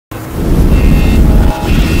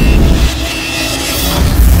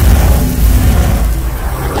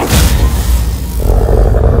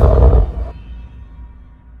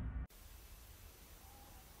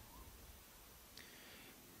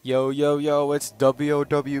Yo, yo, yo, it's WoW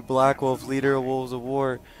BlackWolf, leader of Wolves of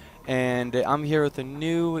War, and I'm here with a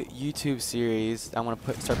new YouTube series I want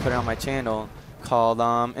to start putting on my channel called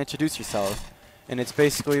Introduce Yourself. And it's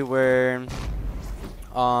basically where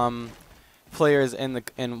players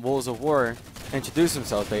in Wolves of War introduce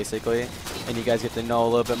themselves basically, and you guys get to know a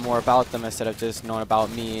little bit more about them instead of just knowing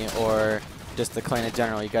about me or just the clan in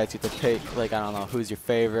general. You guys get to pick, like, I don't know, who's your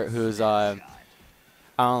favorite, who's I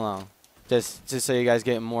don't know. Just so you guys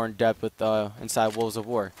get more in depth with inside Wolves of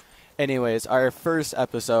War. Anyways, our first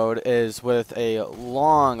episode is with a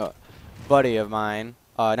long buddy of mine,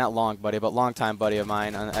 not long buddy, but long time buddy of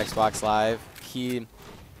mine on Xbox Live. He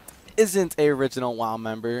isn't a original WoW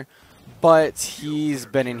member, but he's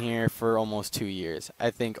been in here for almost 2 years.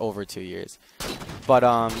 I think over 2 years. But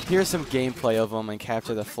here's some gameplay of him and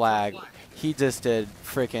Capture the Flag. He just did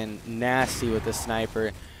freaking nasty with the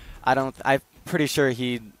sniper. I'm pretty sure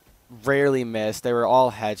he rarely missed. They were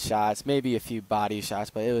all headshots, maybe a few body shots,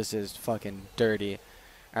 but it was just fucking dirty.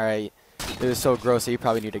 Alright, it was so gross that you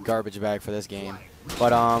probably need a garbage bag for this game.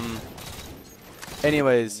 But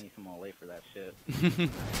anyways,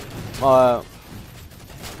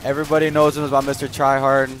 everybody knows him about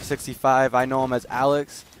MrTryHard65. I know him as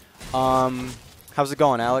Alex. How's it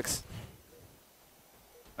going, Alex?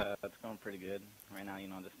 It's going pretty good right now. You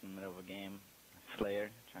know, just in the middle of a game, Slayer,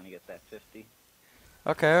 trying to get that 50.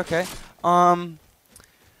 Okay, okay.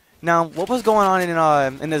 Now, what was going on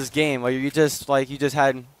in this game? Like, you just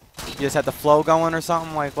had the flow going or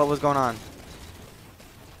something? Like, what was going on?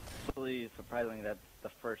 Actually, surprisingly, that's the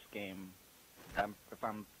first game. If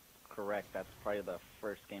I'm correct, that's probably the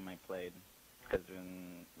first game I played. Because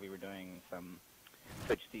when we were doing some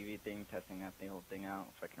Twitch TV thing, testing that the whole thing out,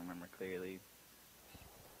 if I can remember clearly.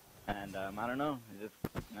 And I don't know. It's just,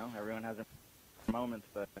 you know, everyone has their moments,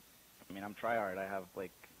 but I mean, I'm tryhard. I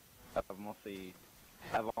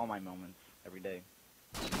have all my moments every day.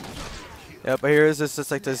 Yeah, but here is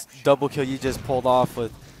just like this double kill you just pulled off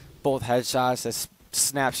with both headshots. This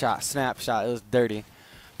snapshot. It was dirty.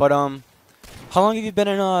 But how long have you been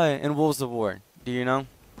in Wolves of War? Do you know?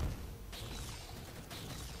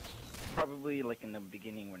 Probably like in the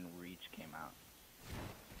beginning when Reach came out.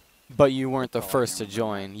 But you weren't the first to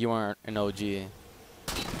join. You weren't an OG. No,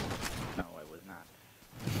 I was not.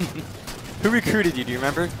 Who recruited you? Do you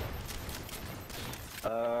remember?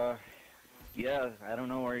 Yeah, I don't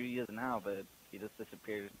know where he is now, but he just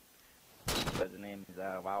disappeared. But his name is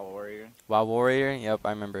WoW Warrior. WoW Warrior? Yep, I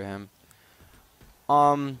remember him.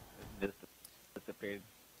 Just disappeared.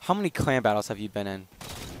 How many clan battles have you been in?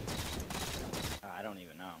 I don't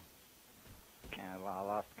even know. I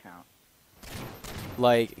lost count.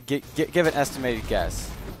 Like, give an estimated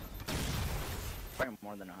guess. Probably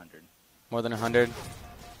more than 100. More than 100?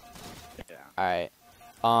 Yeah. Alright.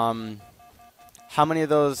 How many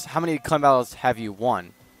clan battles have you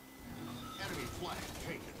won?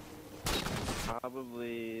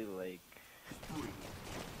 Probably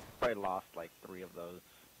lost like 3 of those.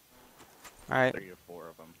 Alright. 3 or 4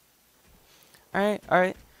 of them.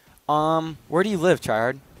 Alright. Where do you live,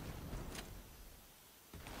 Tryhard?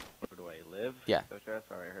 Where do I live? Yeah. So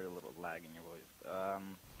sorry, I heard a little lag in your voice. I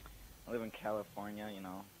live in California, you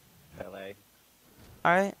know, LA.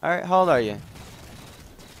 Alright. How old are you?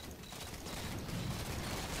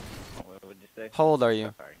 What would you say? How old are you?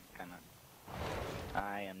 Oh, sorry,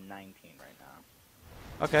 I am 19 right now.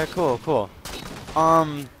 Okay, cool.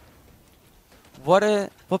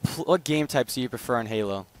 What game types do you prefer in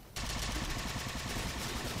Halo?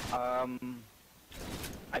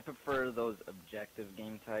 I prefer those objective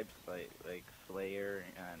game types like Slayer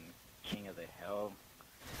and King of the Hill.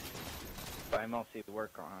 But I mostly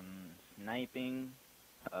work on sniping,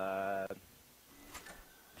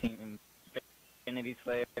 Team Infinity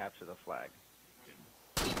Slayer, Capture the Flag.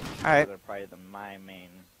 Alright. Those are probably my main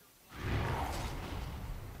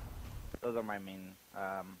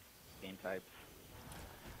game types.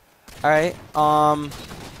 Alright,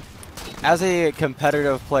 as a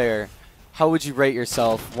competitive player, how would you rate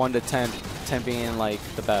yourself 1 to 10, 10 being like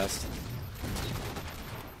the best?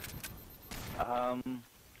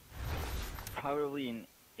 Probably an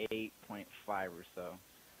 8.5 or so.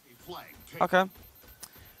 Okay.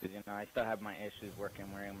 You know, I still have my issues working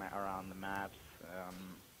around the maps. I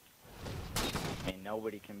mean,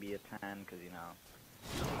 nobody can be a 10 because, you know,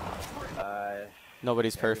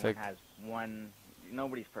 Nobody's perfect.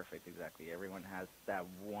 Nobody's perfect, exactly. Everyone has that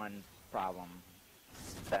one problem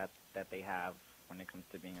that they have when it comes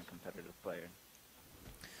to being a competitive player.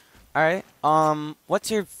 Alright, what's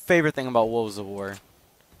your favorite thing about Wolves of War?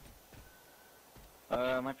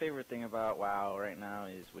 My favorite thing about WoW right now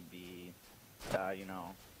would be, you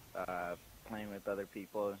know, playing with other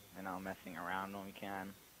people, you know, messing around when we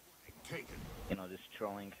can. You know, just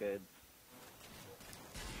trolling kids.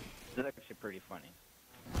 It's actually pretty funny.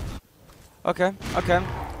 Okay, okay.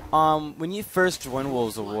 When you first joined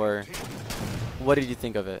Wolves of War, what did you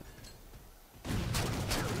think of it?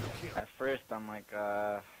 At first, I'm like,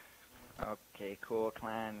 okay, cool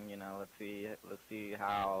clan. You know, let's see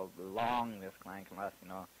how long this clan can last. You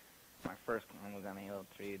know, my first clan was on Halo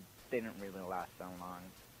 3. Didn't really last that long.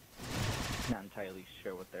 Not entirely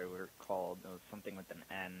sure what they were called. It was something with an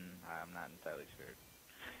N. I'm not entirely sure.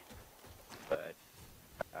 But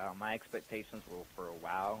my expectations for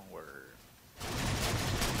WoW were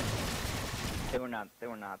they were not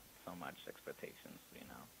so much expectations, you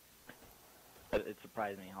know. But it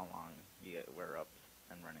surprised me how long we're up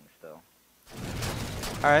and running still.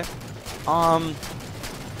 All right.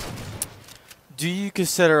 Do you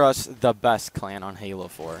consider us the best clan on Halo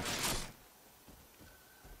 4?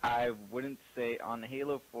 I wouldn't say on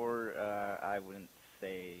Halo 4. I wouldn't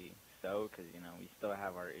say so, because you know we still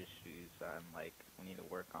have our issues. Like we need to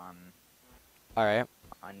work on. All right.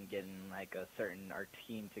 On getting like our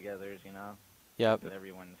team togethers, you know. Yep.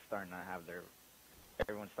 Everyone's starting to have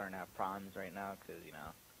problems right now, because you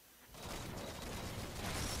know.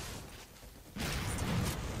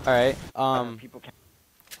 All right. People can't.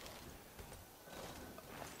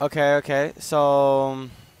 Okay. Okay. So,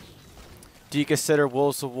 do you consider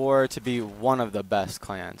Wolves of War to be one of the best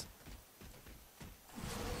clans?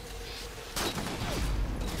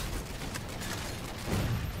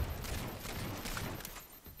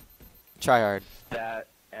 Tryhard. That,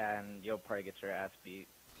 and you'll probably get your ass beat.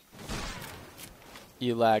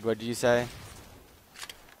 You lagged. What did you say?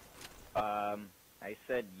 I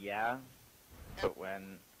said yeah, but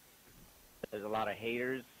when there's a lot of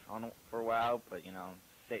haters for WoW, but you know,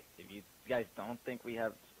 if you guys don't think we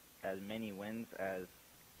have as many wins as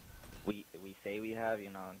we say we have,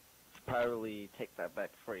 you know, probably take that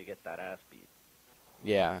back before you get that ass beat.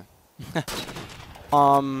 Yeah.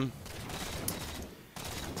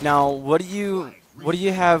 Now, what do you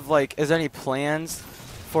have, like, is there any plans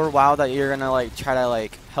for WoW that you're gonna like try to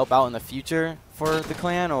like help out in the future for the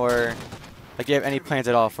clan, or like do you have any plans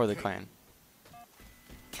at all for the clan?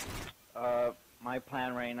 My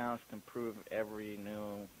plan right now is to improve every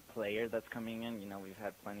new player that's coming in. You know, we've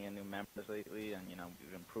had plenty of new members lately, and you know,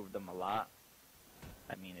 we've improved them a lot.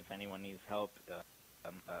 I mean, if anyone needs help,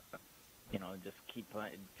 you know, just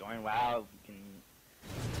join WoW. We can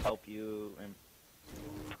help you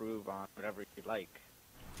improve on whatever you like.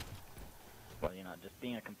 Well, you know, just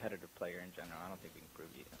being a competitive player in general, I don't think we can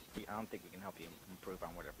I don't think we can help you improve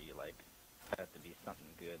on whatever you like. It has to be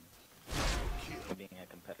something good. Being a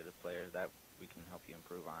competitive player that we can help you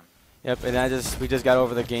improve on. Yep, and we just got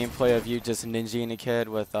over the gameplay of you just ninjaing a kid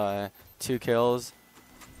with 2 kills,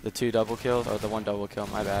 the 2 double kills, or the 1 double kill.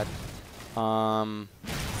 My bad. All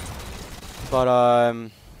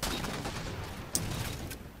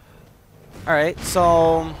right,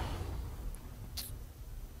 so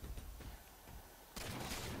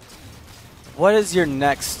what is your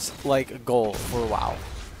next like goal for WoW?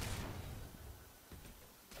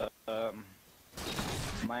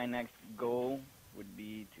 My next goal would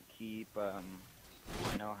be to keep,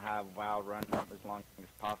 you know, have WoW run as long as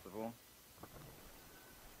possible,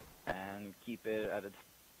 and keep it at its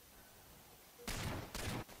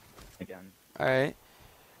again. All right.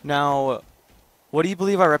 Now, what do you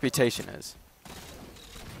believe our reputation is?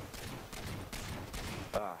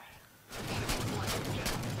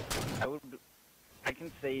 I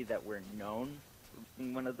can say that we're known for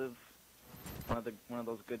being one of those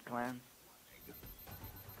good clans.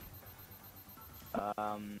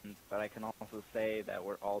 But I can also say that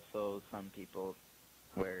we're also some people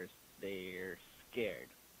where they're scared.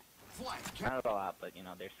 Not a lot, but you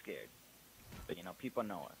know, they're scared. But you know, people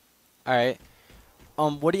know us. All right.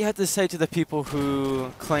 What do you have to say to the people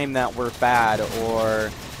who claim that we're bad or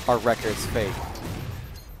our record's fake?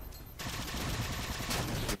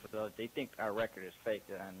 So if they think our record is fake,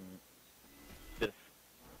 then just,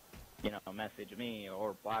 you know, message me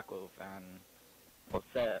or BlackWolf, and we'll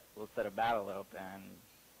set a battle up, and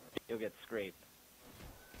you'll get scraped.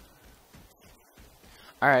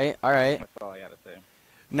 All right, all right. That's all I gotta say.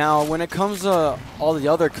 Now, when it comes to all the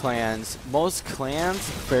other clans, most clans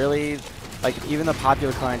barely, like even the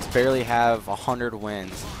popular clans, barely have 100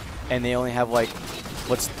 wins, and they only have like,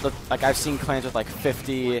 like I've seen clans with like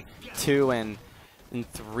 52 and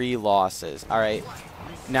 3 losses. All right.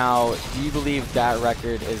 Now, do you believe that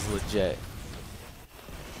record is legit?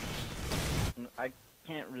 I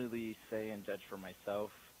can't really say and judge for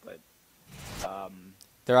myself, but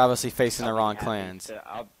they're obviously facing the wrong clans.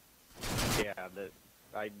 Yeah,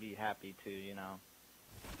 I'd be happy to, you know,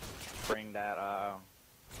 bring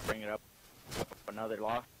it up another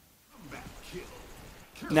loss.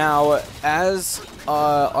 Now, as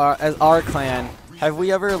our clan, have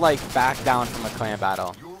we ever like backed down from a clan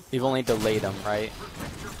battle? We've only delayed them, right?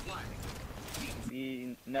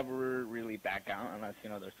 We never really back out unless, you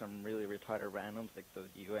know, there's some really retarded randoms like those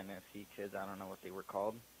UNSC kids. I don't know what they were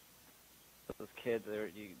called. But those kids,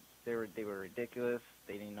 they were ridiculous.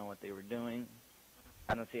 They didn't know what they were doing.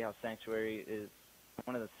 I don't see how Sanctuary is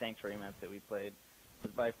one of the Sanctuary maps that we played. It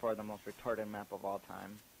was by far the most retarded map of all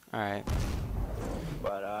time. All right.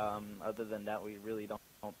 But other than that, we really don't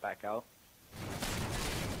back out.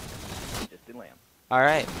 We just delay them. All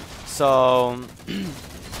right. So,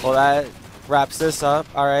 well, that wraps this up.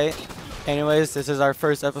 All right. Anyways, this is our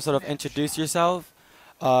first episode of Introduce Yourself.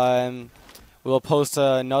 We'll post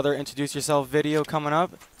another Introduce Yourself video coming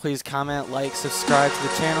up. Please comment, like, subscribe to the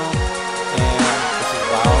channel. And this is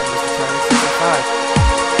WoW MrTryHard65.